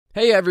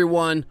Hey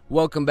everyone,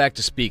 welcome back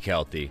to Speak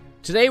Healthy.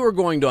 Today we're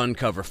going to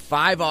uncover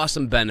 5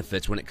 awesome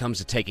benefits when it comes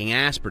to taking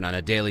aspirin on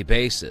a daily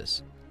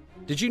basis.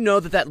 Did you know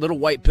that little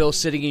white pill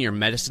sitting in your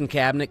medicine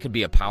cabinet could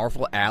be a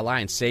powerful ally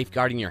in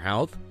safeguarding your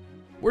health?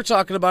 We're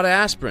talking about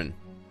aspirin.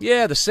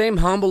 Yeah, the same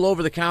humble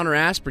over-the-counter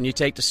aspirin you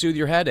take to soothe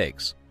your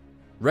headaches.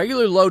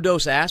 Regular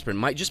low-dose aspirin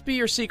might just be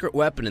your secret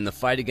weapon in the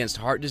fight against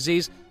heart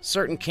disease,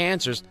 certain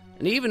cancers,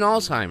 and even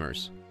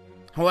Alzheimer's.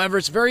 However,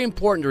 it's very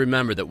important to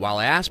remember that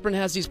while aspirin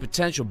has these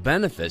potential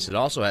benefits, it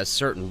also has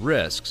certain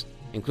risks,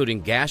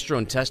 including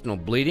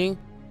gastrointestinal bleeding,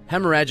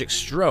 hemorrhagic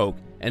stroke,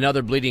 and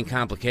other bleeding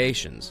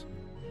complications.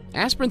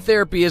 Aspirin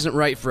therapy isn't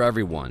right for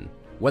everyone.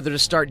 Whether to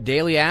start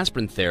daily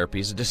aspirin therapy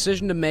is a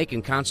decision to make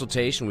in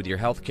consultation with your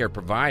healthcare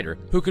provider,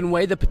 who can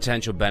weigh the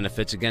potential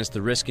benefits against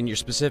the risk in your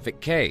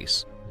specific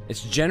case.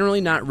 It's generally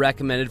not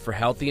recommended for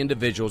healthy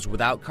individuals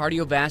without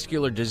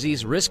cardiovascular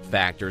disease risk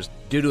factors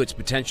due to its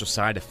potential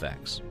side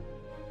effects.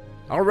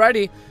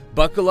 Alrighty,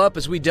 buckle up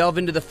as we delve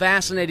into the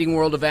fascinating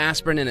world of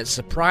aspirin and its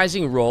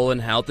surprising role in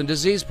health and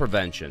disease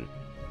prevention.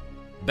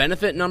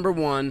 Benefit number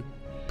 1,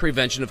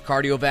 prevention of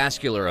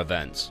cardiovascular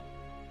events.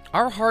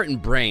 Our heart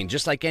and brain,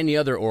 just like any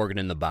other organ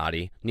in the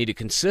body, need a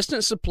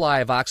consistent supply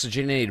of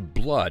oxygenated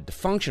blood to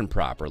function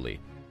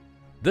properly.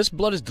 This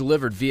blood is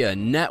delivered via a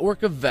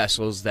network of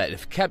vessels that,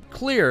 if kept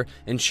clear,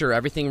 ensure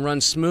everything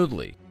runs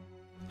smoothly.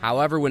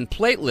 However, when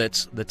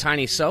platelets, the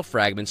tiny cell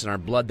fragments in our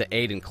blood that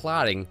aid in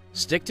clotting,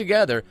 stick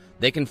together,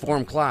 they can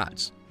form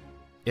clots.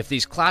 If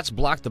these clots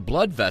block the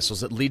blood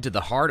vessels that lead to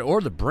the heart or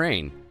the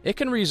brain, it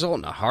can result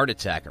in a heart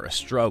attack or a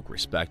stroke,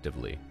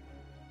 respectively.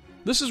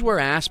 This is where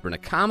aspirin, a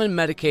common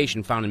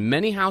medication found in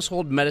many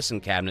household medicine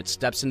cabinets,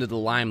 steps into the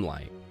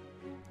limelight.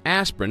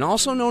 Aspirin,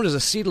 also known as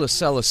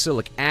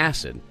acetylsalicylic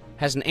acid,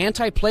 has an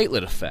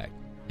antiplatelet effect.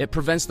 It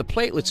prevents the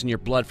platelets in your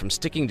blood from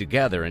sticking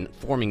together and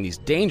forming these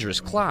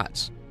dangerous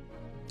clots.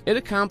 It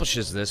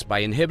accomplishes this by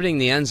inhibiting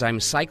the enzyme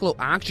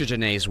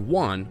cyclooxygenase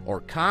 1,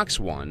 or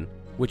COX-1,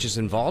 which is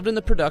involved in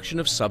the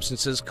production of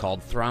substances called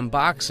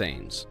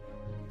thromboxanes.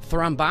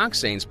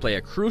 Thromboxanes play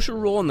a crucial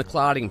role in the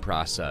clotting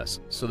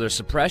process, so their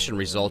suppression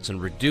results in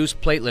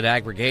reduced platelet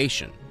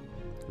aggregation.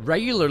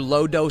 Regular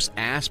low-dose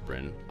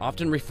aspirin,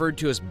 often referred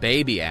to as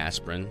baby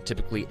aspirin,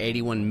 typically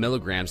 81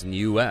 milligrams in the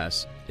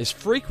U.S., is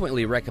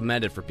frequently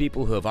recommended for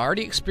people who have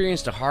already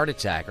experienced a heart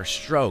attack or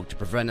stroke to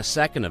prevent a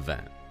second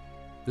event.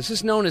 This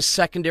is known as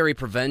secondary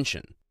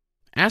prevention.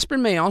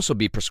 Aspirin may also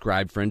be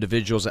prescribed for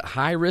individuals at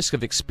high risk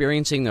of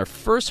experiencing their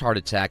first heart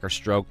attack or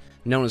stroke,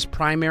 known as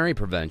primary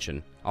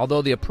prevention,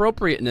 although the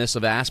appropriateness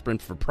of aspirin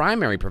for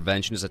primary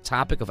prevention is a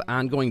topic of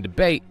ongoing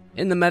debate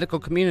in the medical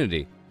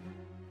community.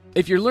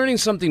 If you're learning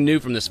something new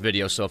from this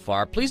video so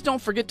far, please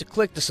don't forget to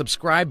click the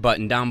subscribe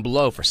button down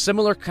below for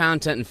similar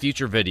content in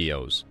future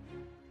videos.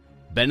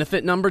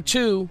 Benefit number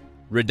 2,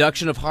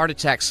 reduction of heart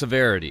attack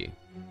severity.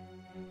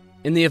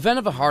 In the event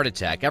of a heart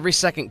attack, every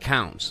second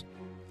counts.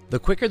 The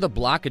quicker the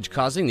blockage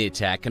causing the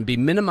attack can be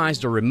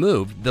minimized or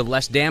removed, the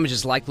less damage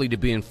is likely to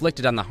be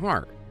inflicted on the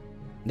heart.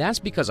 That's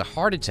because a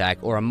heart attack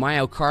or a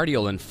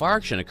myocardial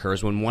infarction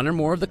occurs when one or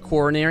more of the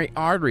coronary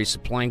arteries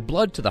supplying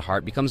blood to the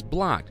heart becomes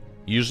blocked,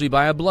 usually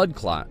by a blood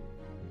clot.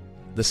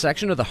 The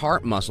section of the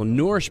heart muscle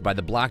nourished by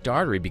the blocked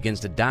artery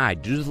begins to die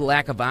due to the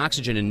lack of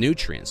oxygen and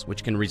nutrients,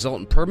 which can result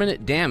in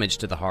permanent damage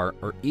to the heart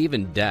or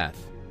even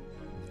death.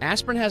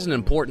 Aspirin has an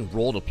important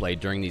role to play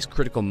during these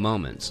critical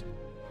moments.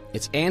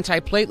 Its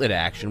antiplatelet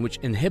action, which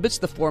inhibits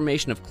the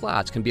formation of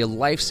clots, can be a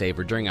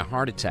lifesaver during a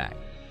heart attack.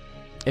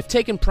 If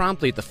taken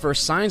promptly at the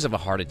first signs of a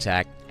heart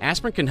attack,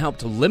 aspirin can help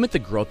to limit the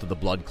growth of the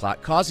blood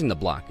clot causing the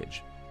blockage.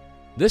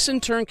 This in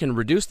turn can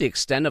reduce the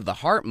extent of the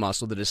heart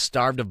muscle that is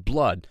starved of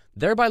blood,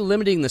 thereby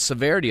limiting the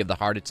severity of the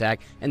heart attack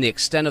and the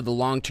extent of the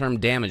long-term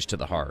damage to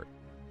the heart.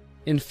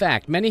 In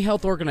fact, many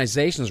health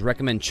organizations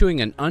recommend chewing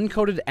an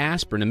uncoated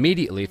aspirin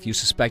immediately if you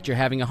suspect you're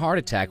having a heart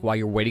attack while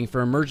you're waiting for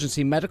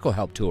emergency medical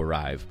help to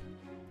arrive.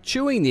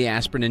 Chewing the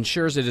aspirin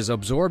ensures it is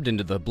absorbed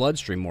into the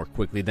bloodstream more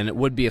quickly than it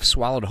would be if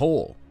swallowed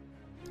whole.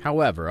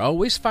 However,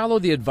 always follow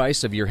the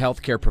advice of your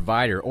healthcare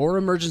provider or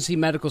emergency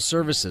medical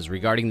services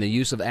regarding the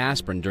use of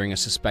aspirin during a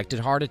suspected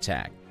heart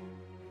attack.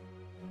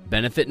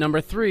 Benefit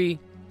number 3,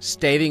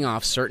 staving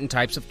off certain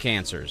types of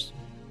cancers.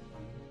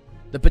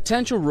 The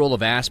potential role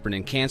of aspirin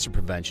in cancer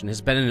prevention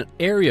has been an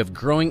area of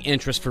growing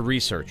interest for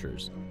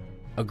researchers.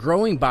 A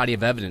growing body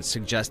of evidence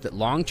suggests that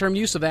long-term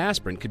use of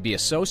aspirin could be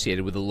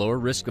associated with a lower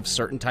risk of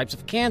certain types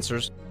of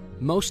cancers,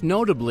 most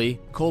notably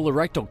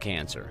colorectal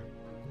cancer.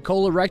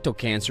 Colorectal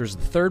cancer is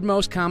the third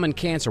most common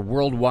cancer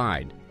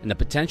worldwide, and the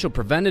potential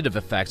preventative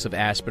effects of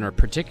aspirin are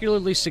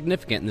particularly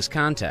significant in this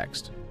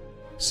context.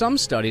 Some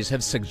studies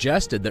have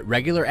suggested that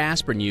regular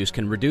aspirin use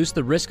can reduce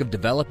the risk of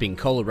developing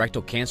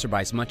colorectal cancer by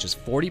as much as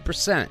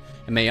 40%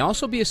 and may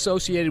also be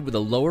associated with a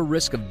lower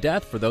risk of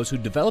death for those who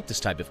develop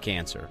this type of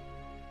cancer.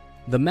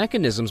 The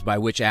mechanisms by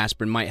which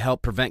aspirin might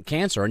help prevent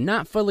cancer are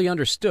not fully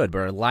understood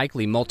but are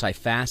likely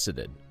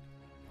multifaceted.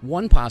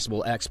 One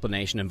possible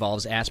explanation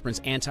involves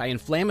aspirin's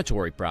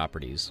anti-inflammatory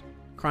properties.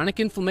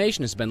 Chronic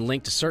inflammation has been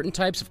linked to certain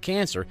types of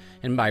cancer,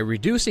 and by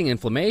reducing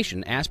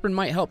inflammation, aspirin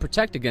might help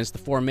protect against the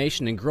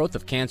formation and growth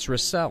of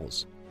cancerous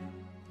cells.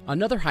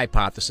 Another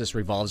hypothesis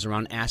revolves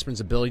around aspirin's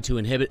ability to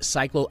inhibit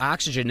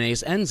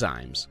cyclooxygenase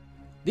enzymes.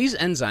 These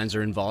enzymes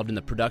are involved in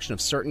the production of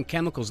certain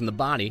chemicals in the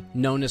body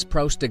known as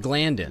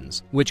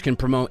prostaglandins, which can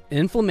promote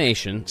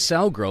inflammation,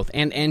 cell growth,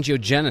 and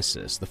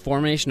angiogenesis, the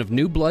formation of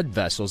new blood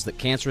vessels that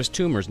cancerous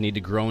tumors need to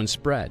grow and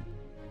spread.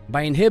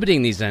 By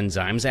inhibiting these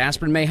enzymes,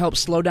 aspirin may help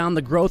slow down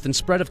the growth and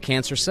spread of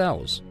cancer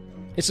cells.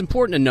 It's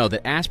important to know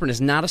that aspirin is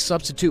not a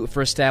substitute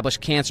for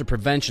established cancer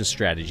prevention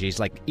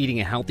strategies like eating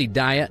a healthy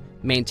diet,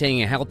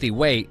 maintaining a healthy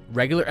weight,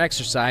 regular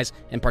exercise,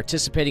 and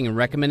participating in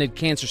recommended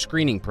cancer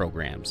screening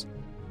programs.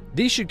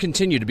 These should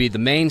continue to be the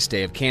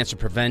mainstay of cancer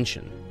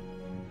prevention.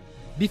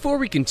 Before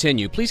we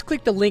continue, please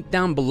click the link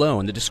down below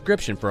in the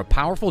description for a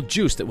powerful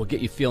juice that will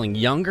get you feeling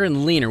younger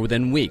and leaner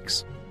within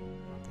weeks.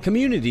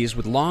 Communities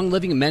with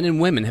long-living men and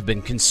women have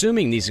been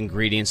consuming these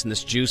ingredients in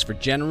this juice for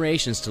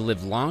generations to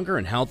live longer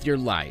and healthier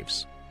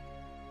lives.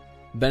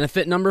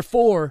 Benefit number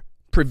 4,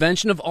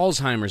 prevention of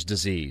Alzheimer's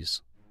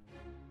disease.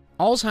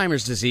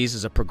 Alzheimer's disease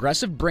is a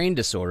progressive brain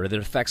disorder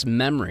that affects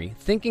memory,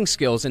 thinking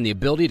skills, and the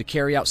ability to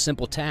carry out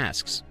simple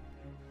tasks.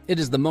 It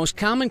is the most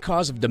common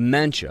cause of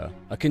dementia,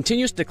 a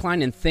continuous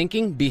decline in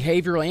thinking,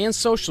 behavioral, and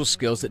social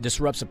skills that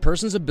disrupts a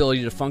person's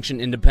ability to function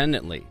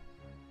independently.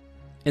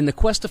 In the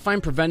quest to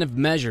find preventive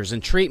measures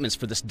and treatments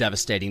for this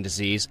devastating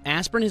disease,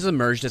 aspirin has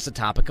emerged as a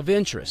topic of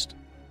interest.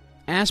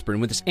 Aspirin,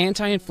 with its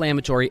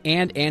anti-inflammatory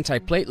and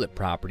antiplatelet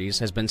properties,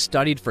 has been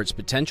studied for its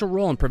potential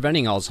role in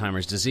preventing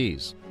Alzheimer's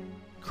disease.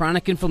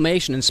 Chronic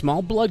inflammation and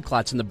small blood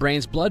clots in the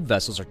brain's blood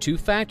vessels are 2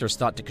 factors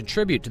thought to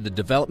contribute to the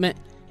development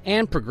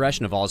and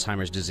progression of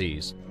Alzheimer's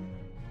disease.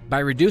 By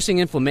reducing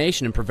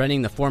inflammation and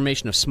preventing the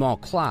formation of small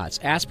clots,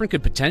 aspirin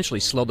could potentially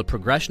slow the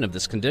progression of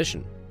this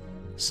condition.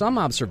 Some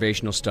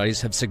observational studies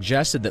have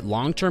suggested that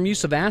long-term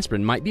use of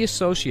aspirin might be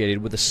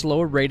associated with a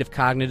slower rate of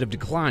cognitive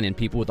decline in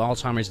people with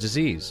Alzheimer's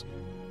disease.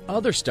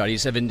 Other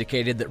studies have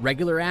indicated that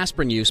regular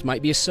aspirin use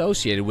might be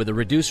associated with a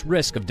reduced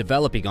risk of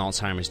developing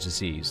Alzheimer's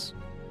disease.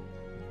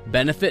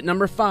 Benefit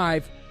number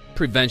 5,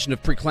 prevention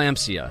of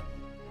preeclampsia.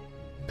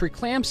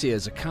 Preeclampsia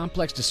is a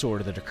complex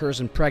disorder that occurs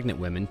in pregnant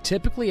women,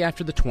 typically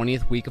after the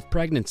 20th week of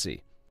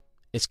pregnancy.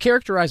 It's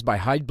characterized by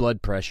high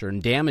blood pressure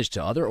and damage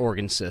to other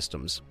organ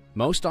systems,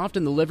 most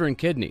often the liver and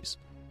kidneys.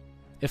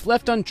 If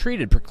left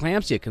untreated,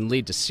 preeclampsia can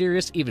lead to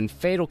serious, even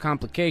fatal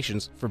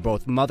complications for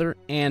both mother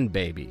and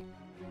baby.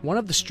 One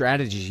of the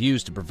strategies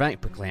used to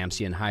prevent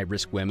preeclampsia in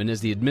high-risk women is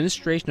the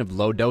administration of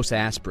low-dose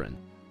aspirin.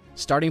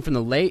 Starting from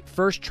the late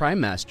first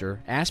trimester,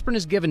 aspirin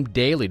is given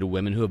daily to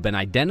women who have been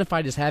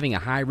identified as having a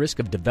high risk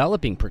of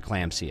developing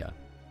preeclampsia.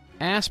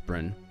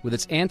 Aspirin, with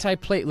its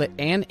antiplatelet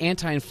and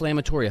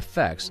anti-inflammatory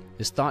effects,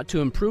 is thought to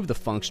improve the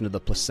function of the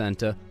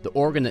placenta, the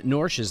organ that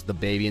nourishes the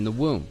baby in the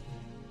womb.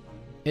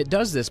 It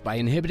does this by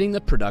inhibiting the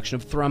production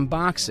of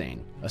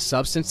thromboxane, a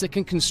substance that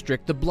can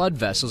constrict the blood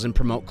vessels and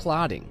promote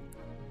clotting.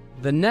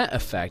 The net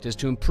effect is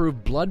to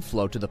improve blood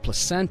flow to the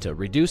placenta,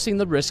 reducing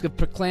the risk of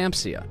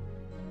preeclampsia.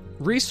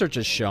 Research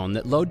has shown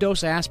that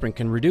low-dose aspirin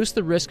can reduce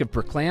the risk of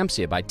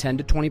preeclampsia by 10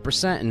 to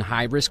 20% in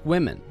high-risk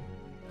women.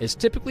 It's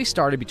typically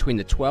started between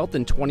the 12th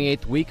and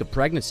 28th week of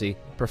pregnancy,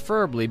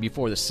 preferably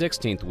before the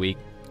 16th week,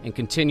 and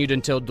continued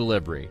until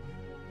delivery.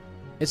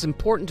 It's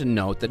important to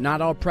note that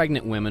not all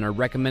pregnant women are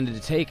recommended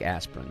to take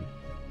aspirin.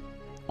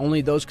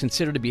 Only those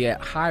considered to be at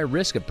high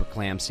risk of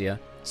preeclampsia,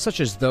 such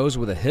as those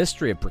with a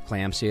history of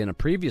preeclampsia in a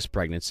previous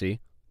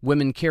pregnancy,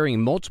 women carrying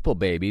multiple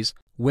babies,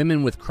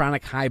 women with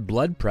chronic high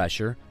blood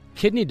pressure,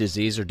 kidney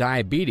disease or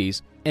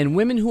diabetes, and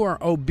women who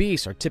are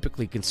obese are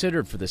typically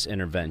considered for this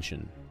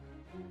intervention.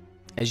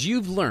 As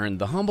you've learned,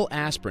 the humble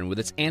aspirin with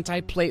its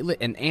antiplatelet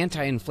and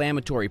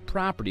anti-inflammatory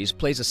properties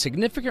plays a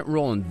significant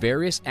role in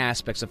various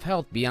aspects of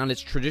health beyond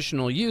its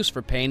traditional use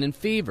for pain and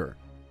fever.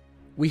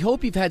 We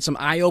hope you've had some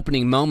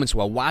eye-opening moments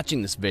while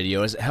watching this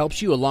video as it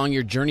helps you along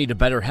your journey to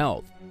better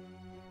health.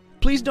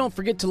 Please don't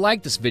forget to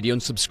like this video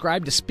and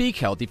subscribe to Speak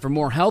Healthy for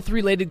more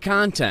health-related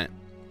content.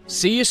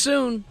 See you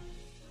soon!